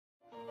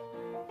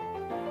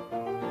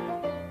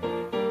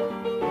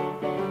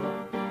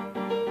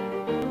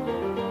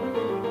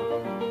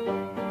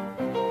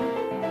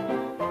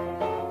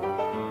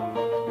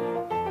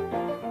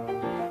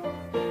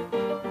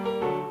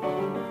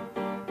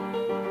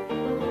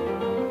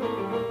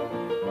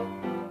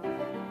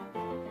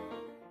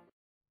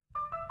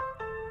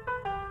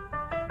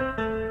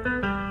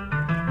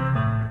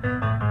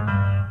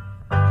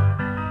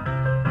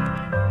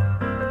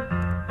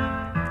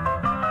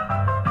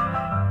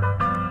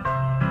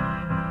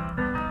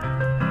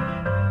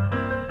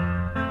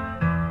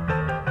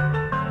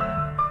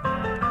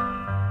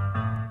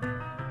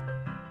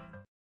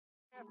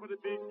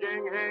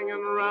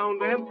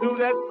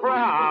that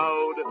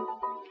crowd,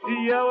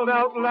 she yelled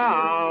out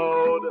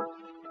loud,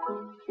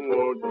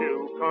 won't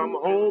you come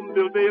home,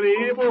 Bill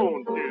Bailey,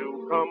 won't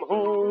you come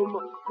home?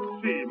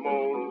 She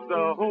moans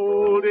the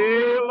whole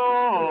day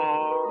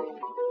long,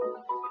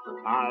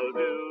 I'll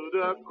do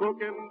the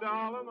cooking,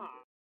 darling.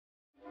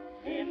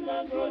 In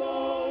the good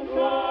old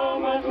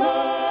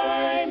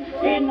summertime,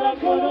 in the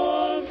good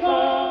old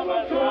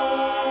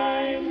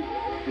summertime,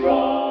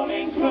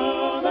 strolling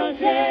through the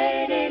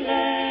shady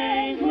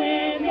lanes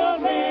with your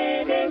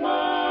baby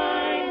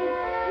mine,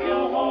 you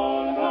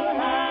hold her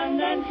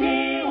hand and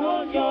she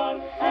holds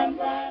yours, and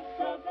that's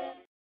the best.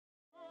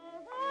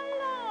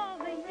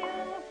 Loving you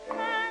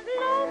and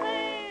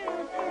loving you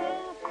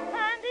true,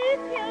 and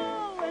if you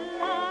will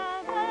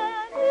love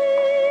me,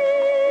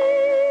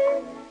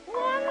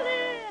 one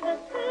live as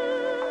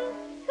two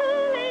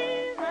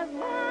live as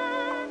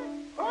one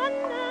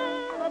under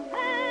the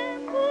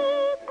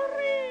bamboo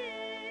tree.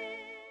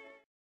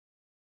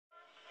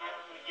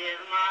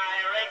 Give my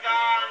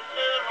regards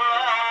to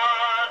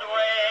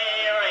Broadway,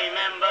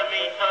 remember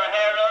me to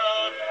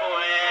Herald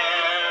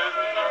Square.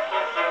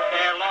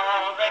 Tell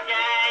all the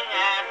gang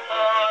at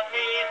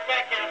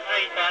 42nd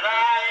Street that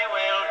I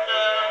will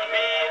soon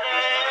be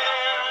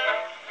there.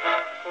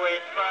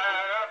 Whisper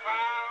of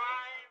how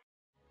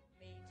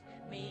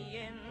Meet me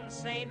in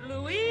St.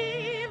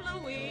 Louis,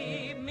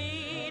 Louis,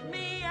 meet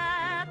me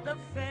at the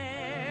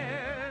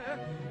fair.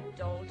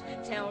 Don't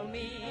tell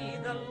me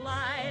the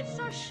lights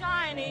are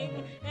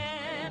shining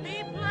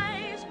any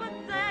place but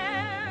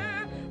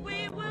there.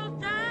 We will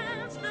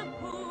dance the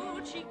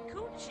hoochie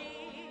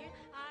coochie.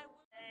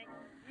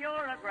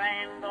 You're a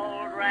grand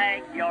old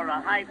rag, you're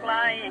a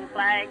high-flying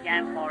flag,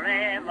 and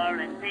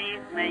forever in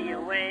peace may you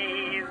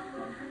wave.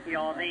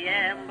 You're the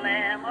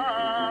emblem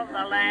of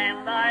the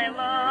land I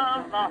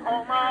love, the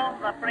home of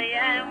the free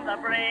and the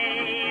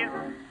brave.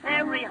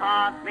 Every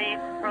heart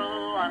beats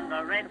true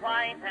under red,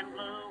 white, and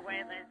blue,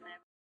 where there's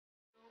never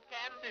you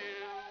can do.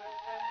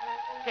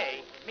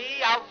 Take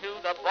me out to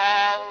the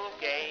ball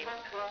game,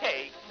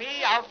 take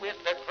me out with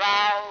the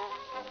crowd.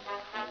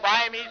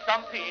 Buy me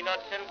some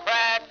peanuts and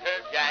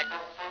Cracker Jack.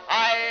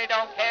 I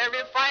don't care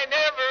if I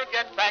never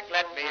get back.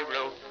 Let me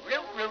root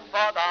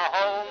for the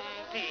home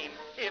team.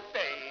 If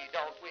they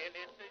don't win,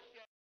 it's a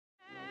shame.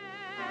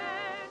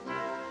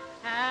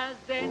 Has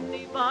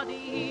anybody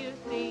here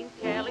seen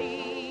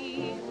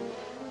Kelly?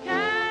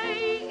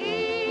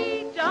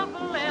 Kelly.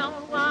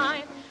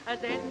 Has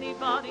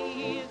anybody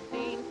here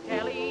seen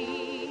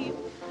Kelly?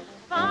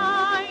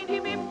 Find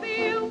him if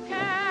you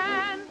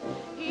can.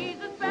 He's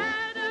as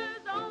bad as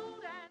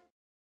old and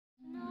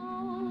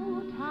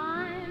No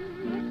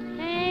time,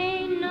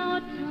 ain't no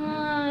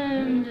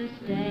time to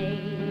stay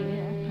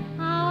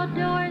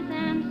outdoors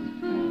and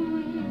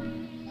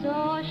spoon.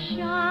 So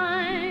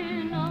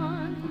shine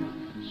on,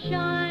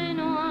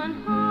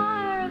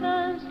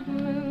 harvest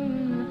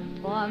moon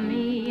for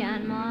me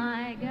and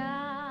my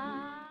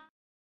guy.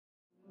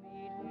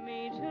 meet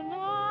me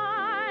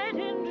tonight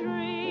in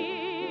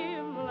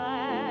dreamland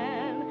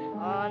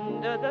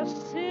under the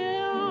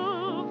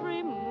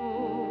silvery moon.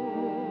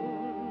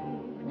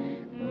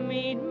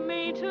 Meet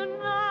me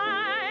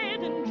tonight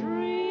in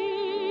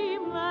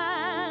dreamland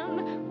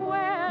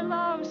where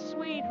love's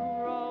sweet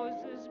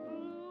roses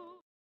bloom.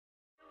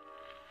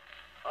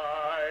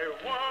 I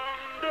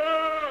wonder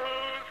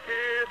who's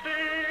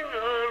kissing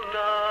her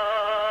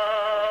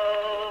now.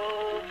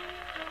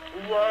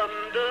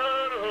 Wonder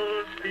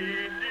who's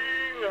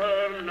teasing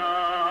her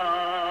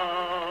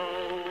now.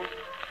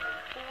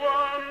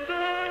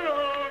 Wonder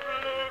who's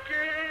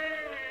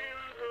looking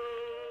into.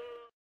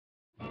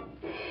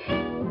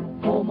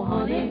 Oh my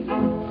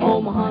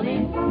honey,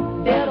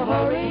 better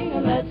hurry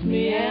and let's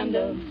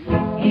meander.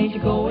 Ain't you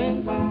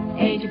going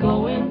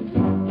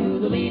to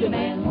the leader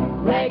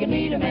man, ragged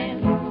meter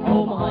man?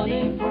 Oh my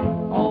honey,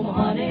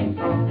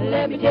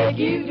 let me take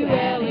you to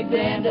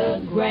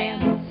Alexander's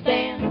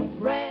grandstand.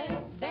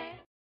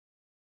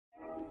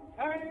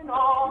 Turn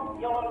off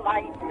your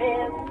light,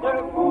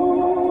 Mr.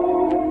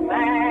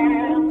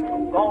 Moonman.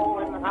 Go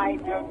and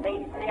hide your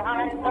face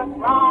behind the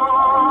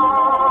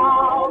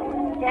crowd.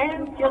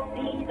 Can't you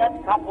see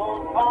that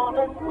couple's on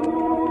a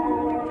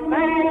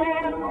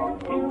Moonman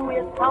to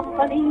his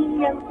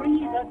company and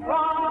free the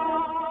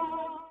crowd?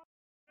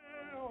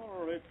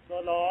 It's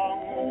a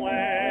long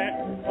way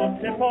to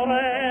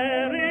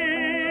Tipperary.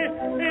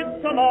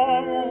 It's a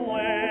long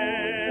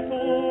way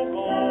to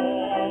go.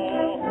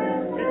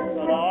 It's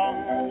a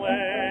long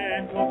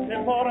way to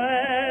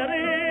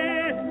Tipperary,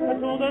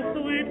 to the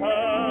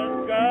sweetest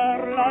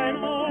girl I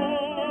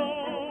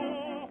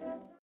know.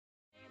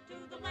 To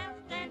the left,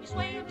 then you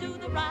sway to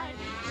the right.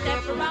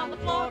 Step around the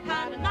floor,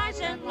 kind of nice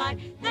and light.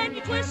 Then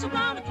you twist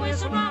around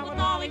with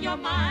all of your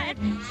might.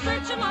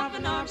 Stretch your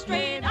loving arm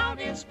straight out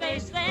in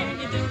space. Then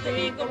you do the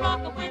eagle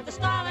rocker with the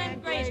style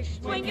and grace.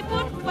 Swing your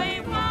foot way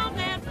round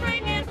and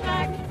bring it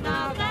back.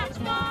 Now that's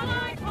what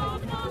I call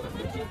follow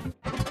the tune.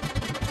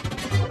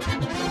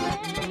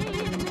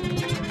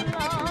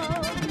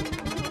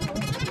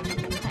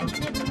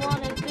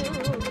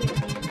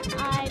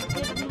 I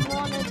didn't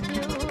want to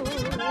do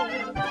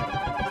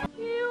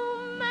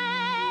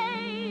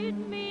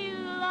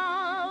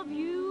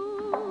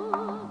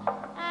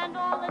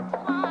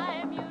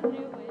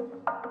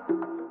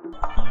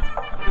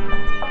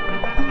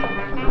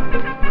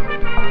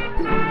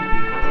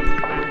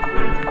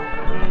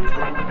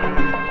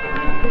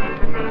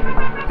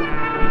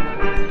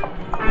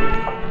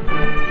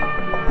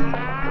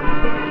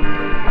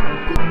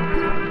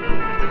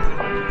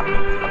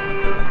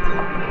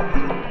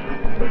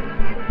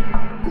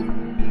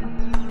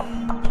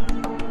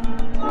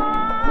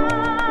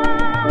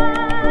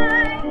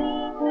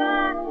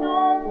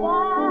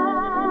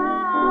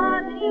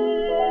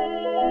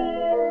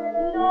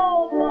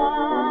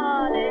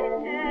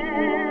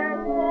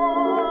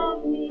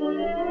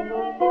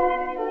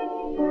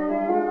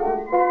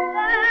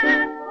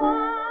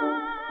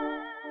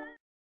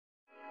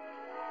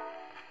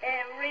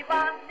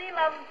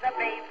love's a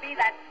baby,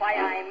 that's why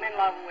I'm in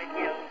love with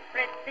you.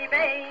 Pretty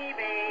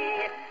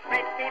baby,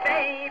 pretty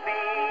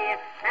baby.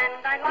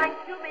 And I'd like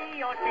to be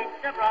your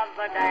sister,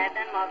 brother, dad,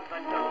 and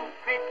mother too.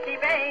 Pretty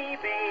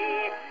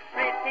baby,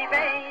 pretty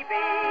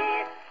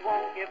baby.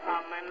 Won't you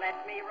come and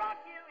let me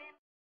rock you in?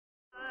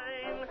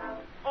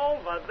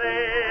 Over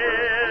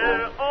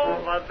there.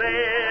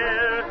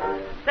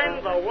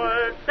 Send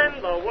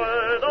the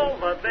word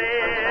over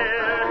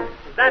there.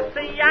 That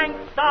the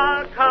Yanks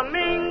are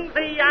coming,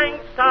 the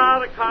Yanks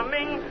are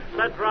coming.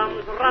 The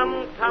drums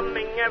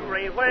rum-tumming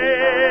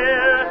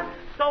everywhere.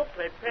 So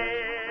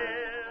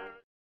prepare.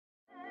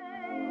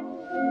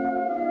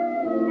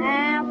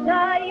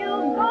 After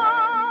you've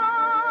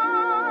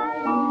gone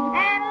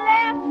and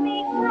left me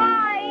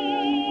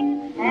crying,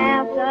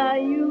 after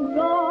you've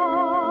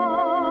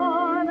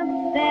gone,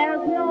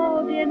 there's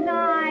no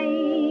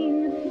denying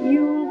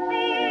you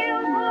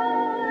feel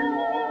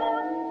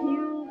good,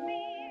 you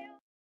feel.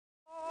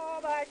 Oh,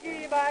 by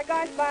gee, by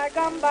gosh, by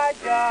gum, by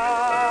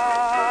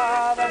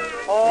job.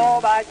 Oh,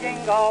 by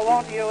jingo,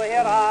 won't you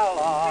hear our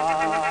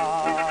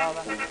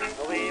love?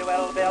 We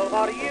will build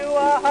for you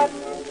a hut.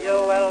 You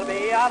will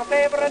be our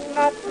favorite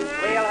nut.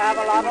 We'll have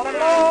a lot of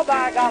low,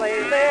 by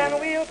golly, then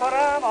we'll put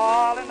 'em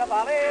all in the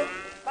valleys.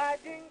 By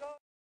jingo.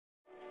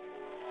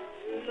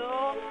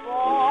 Look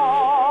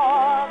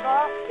for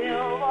the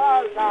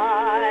silver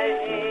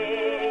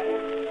lining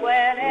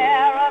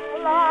whene'er a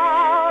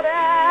cloud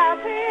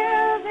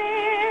appears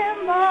in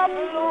the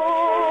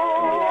blue.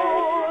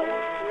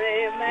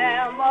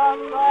 Remember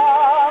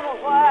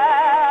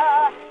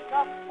somewhere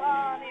the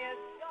sun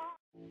is gone.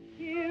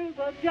 Here's a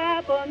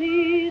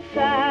Japanese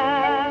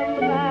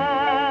sandman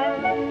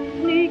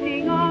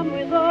sneaking on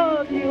with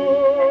a view.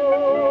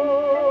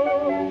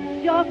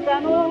 Just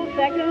an old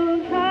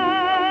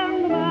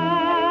second-hand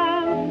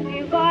man,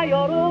 he'll buy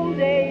your old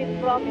days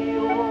from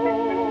you.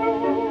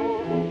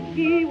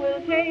 He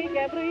will take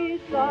every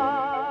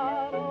sorrow.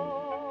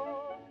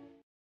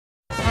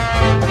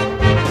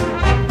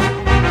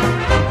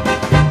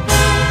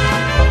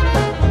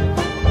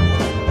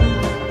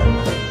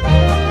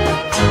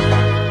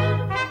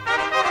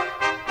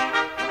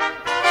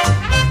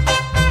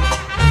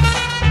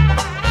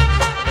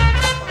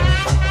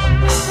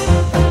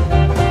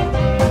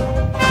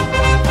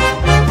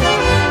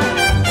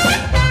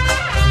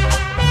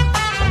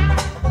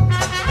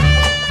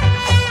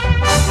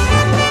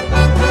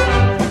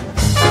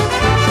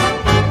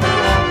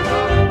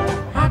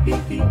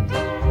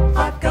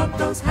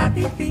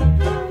 Happy feet,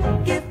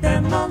 give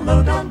them a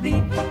load on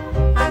beat,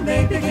 and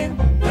they begin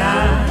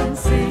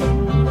dancing.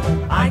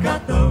 I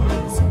got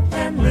those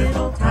 10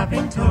 little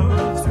tapping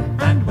toes,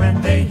 and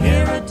when they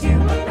hear a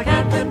tune, I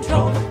can't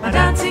control my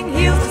dancing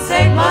heels to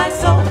save my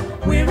soul.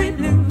 Weary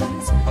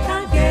blues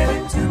can't get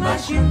into my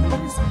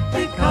shoes,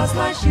 because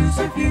my shoes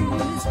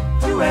refuse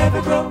to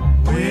ever grow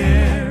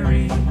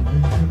weary.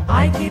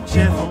 I keep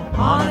cheerful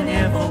on an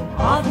earful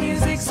of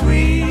music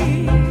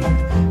sweet,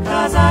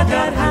 'cause I've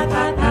got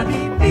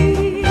happy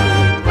feet.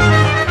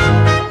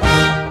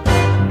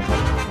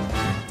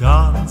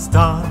 Dance,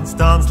 dance,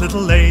 dance,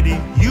 little lady,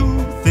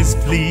 youth is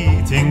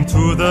fleeting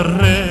to the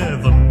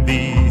rhythm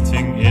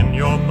beating in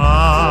your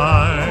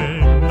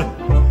mind.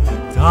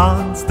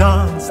 Dance,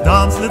 dance,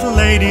 dance, little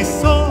lady,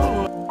 so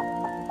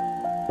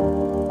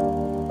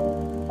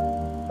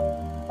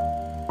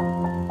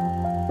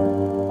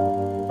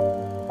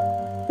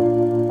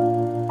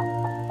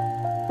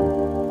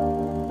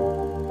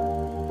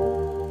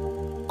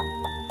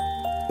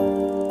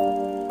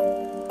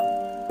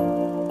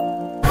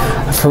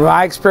From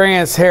my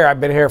experience here, I've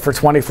been here for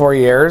 24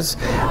 years.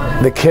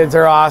 The kids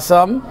are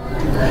awesome.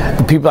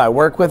 The people I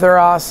work with are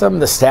awesome.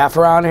 The staff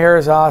around here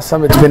is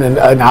awesome. It's been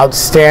an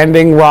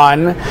outstanding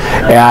run,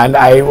 and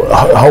I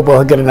hope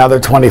we'll get another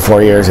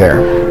 24 years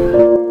here.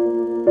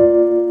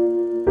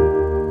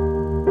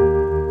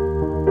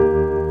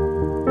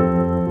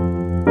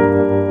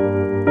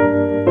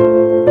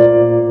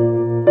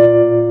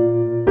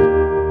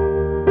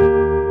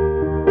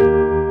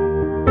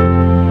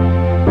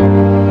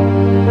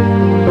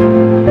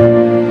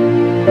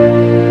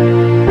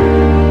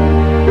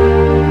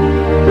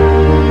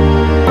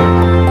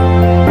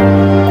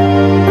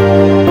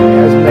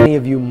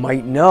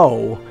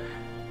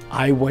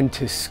 I went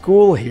to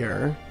school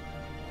here,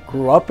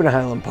 grew up in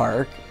Highland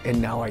Park,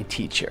 and now I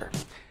teach here.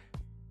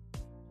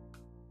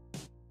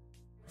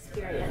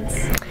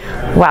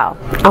 Well,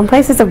 Elm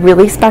Place is a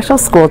really special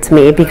school to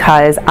me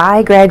because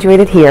I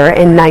graduated here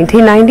in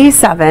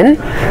 1997.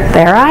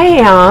 There I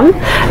am.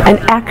 And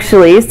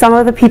actually, some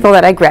of the people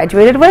that I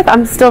graduated with,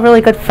 I'm still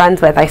really good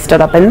friends with. I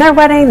stood up in their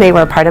wedding. They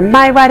were a part of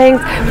my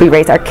weddings. We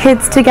raised our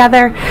kids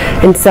together.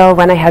 And so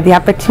when I had the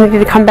opportunity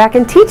to come back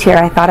and teach here,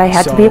 I thought I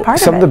had to be a part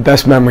of it. Some of the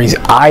best memories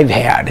I've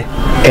had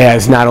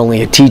as not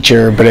only a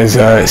teacher, but as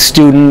a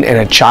student and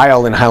a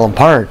child in Highland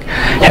Park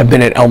have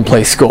been at Elm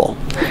Place School.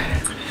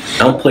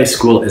 Elm Place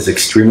School is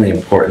extremely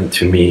important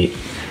to me.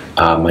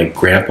 My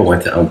grandpa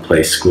went to Elm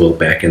Place School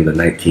back in the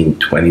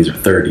 1920s or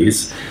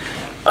 30s.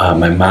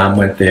 My mom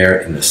went there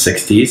in the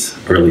 60s,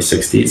 early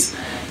 60s.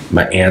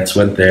 My aunts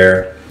went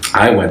there.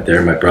 I went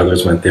there, my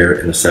brothers went there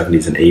in the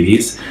 70s and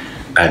 80s.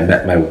 I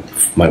met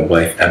my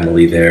wife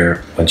Emily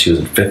there when she was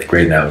in 5th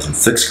grade and I was in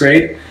 6th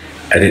grade.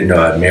 I didn't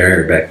know I'd marry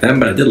her back then,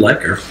 but I did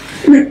like her.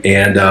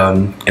 And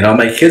all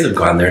my kids have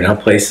gone there, and Elm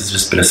Place has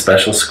just been a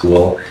special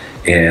school,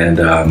 and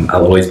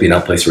I'll always be an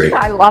Elm Place radio.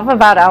 I love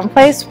about Elm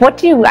Place. What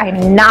do I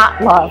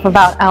not love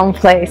about Elm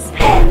Place?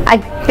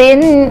 I've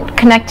been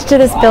connected to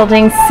this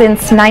building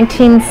since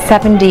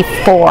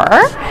 1974,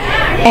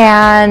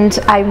 and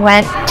I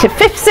went to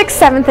 5th, 6th,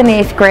 7th, and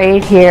 8th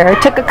grade here.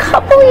 Took a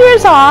couple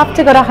years off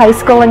to go to high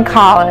school and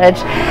college,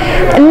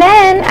 and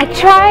then I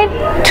tried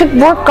to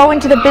go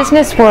into the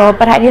business world,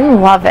 but I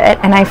didn't love it,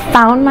 and I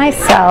found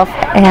myself,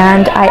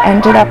 and I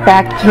ended up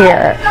back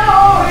here.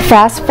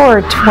 Fast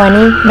forward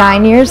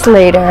 29 years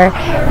later,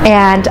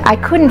 and I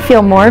couldn't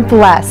feel more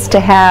blessed to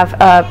have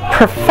a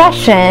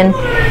profession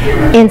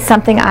in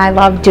something I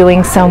love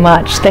doing so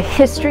much. The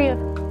history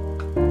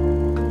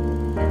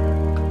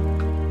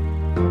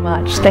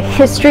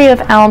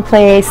of Elm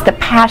Place, the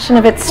passion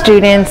of its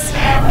students,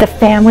 the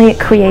family it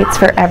creates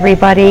for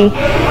everybody.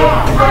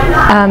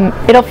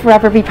 It'll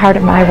forever be part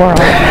of my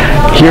world.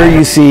 Here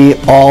you see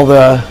all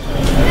the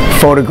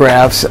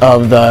photographs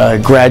of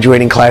the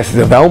graduating classes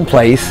of Elm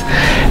Place,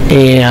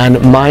 and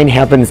mine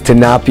happens to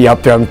not be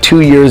up there. I'm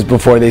 2 years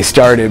before they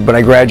started, but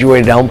I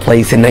graduated Elm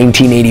Place in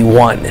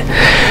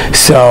 1981.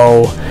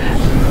 So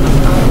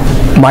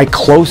my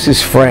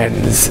closest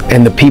friends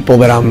and the people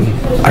that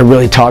I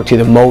really talk to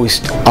the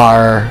most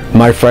are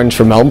my friends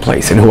from Elm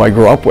Place and who I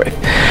grew up with.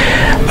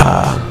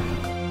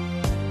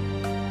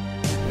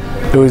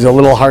 It was a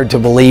little hard to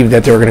believe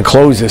that they were going to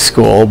close this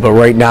school, but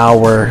right now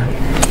we're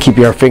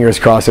keeping our fingers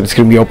crossed that it's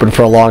going to be open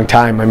for a long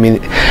time. I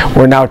mean,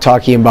 we're now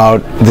talking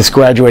about this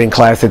graduating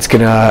class that's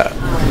going to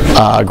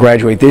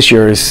graduate this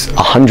year is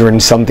 100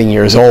 and something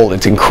years old.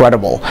 It's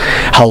incredible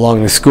how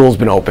long the school's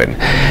been open,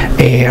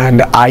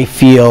 and I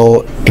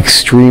feel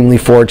extremely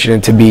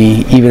fortunate to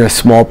be even a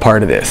small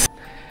part of this.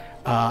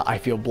 I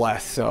feel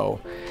blessed,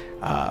 so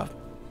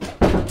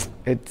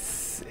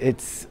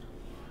it's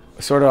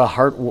sort of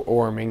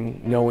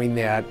heartwarming knowing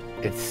that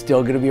it's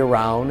still going to be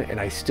around and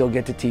I still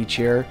get to teach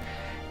here,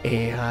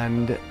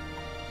 and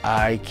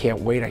I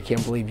can't wait. I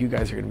can't believe you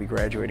guys are going to be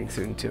graduating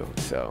soon too.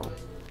 So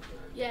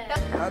yeah.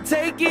 I'll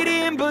take it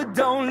in, but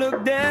don't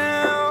look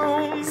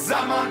down. 'Cause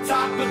I'm on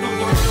top of the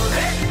world,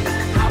 hey.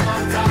 I'm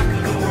on top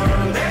of the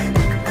world, hey.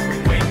 I've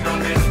been waiting on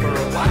this for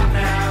a while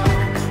now,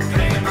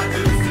 paying my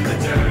dues to the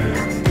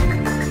dirt.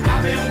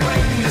 I've been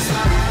waiting to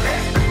smile,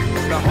 hey.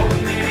 Been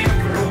holding it in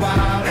for a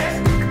while, hey.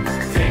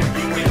 Take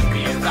you with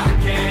me if I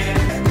can.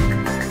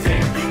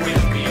 Take you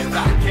with me if I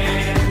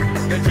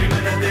can. Been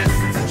dreaming of this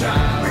since a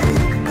child.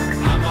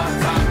 I'm on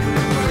top of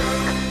the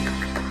world.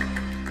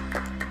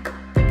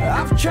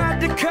 I've tried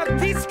to cut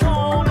these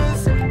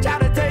corners, try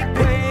to take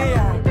way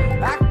out.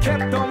 I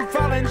kept on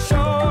falling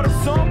short of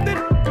something.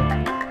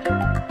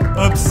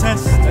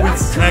 Obsessed with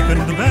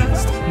second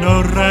best,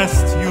 no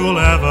rest you'll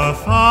ever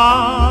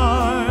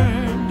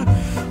find.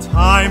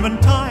 Time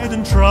and tide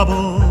and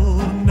trouble,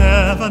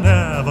 never,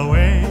 never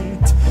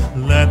wait.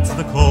 Let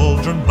the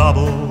cauldron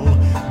bubble,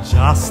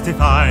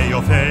 justify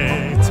your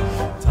fate.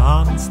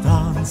 Dance,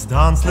 dance,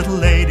 dance, little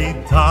lady,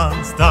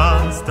 dance,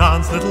 dance,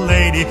 dance, little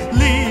lady,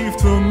 leave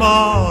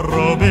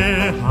tomorrow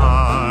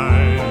behind.